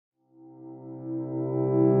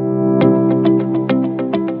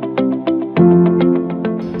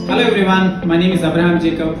everyone, my name is Abraham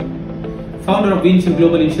Jacob, founder of Venture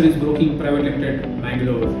Global Insurance Broking Private Limited,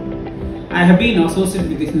 Bangalore. I have been associated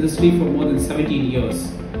with this industry for more than 17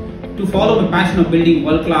 years. To follow my passion of building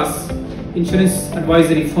world-class insurance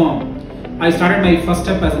advisory firm, I started my first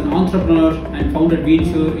step as an entrepreneur and founded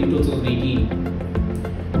Venture in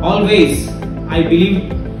 2018. Always, I believe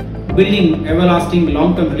building everlasting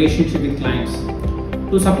long-term relationship with clients.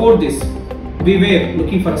 To support this, we were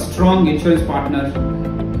looking for a strong insurance partner.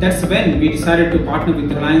 That's when we decided to partner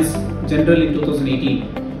with Reliance General in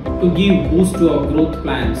 2018 to give boost to our growth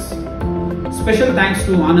plans. Special thanks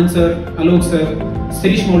to Anand sir, Alok sir,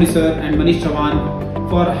 Sirish Modi sir and Manish Chavan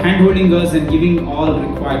for handholding us and giving all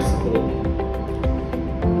required support.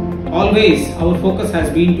 Always, our focus has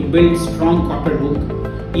been to build strong corporate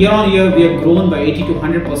book. Year on year, we have grown by 80 to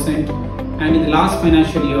 100%, and in the last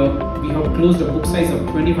financial year, we have closed a book size of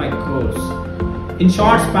 25 crores. In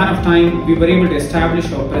short span of time, we were able to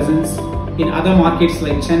establish our presence in other markets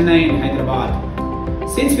like Chennai and Hyderabad.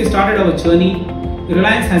 Since we started our journey,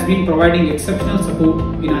 Reliance has been providing exceptional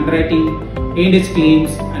support in underwriting, A&H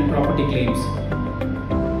claims and property claims.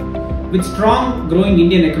 With strong growing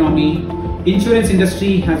Indian economy, insurance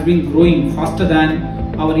industry has been growing faster than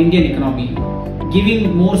our Indian economy,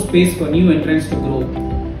 giving more space for new entrants to grow.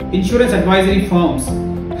 Insurance advisory firms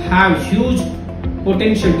have huge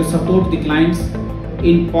potential to support the clients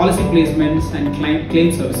in policy placements and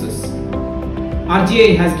claim services.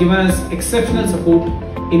 RGI has given us exceptional support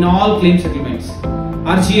in all claim settlements.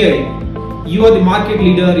 RGI, you are the market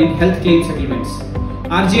leader in health claim settlements.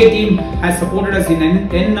 RGI team has supported us in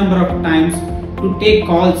n number of times to take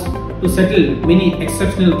calls to settle many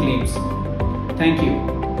exceptional claims. Thank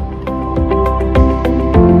you.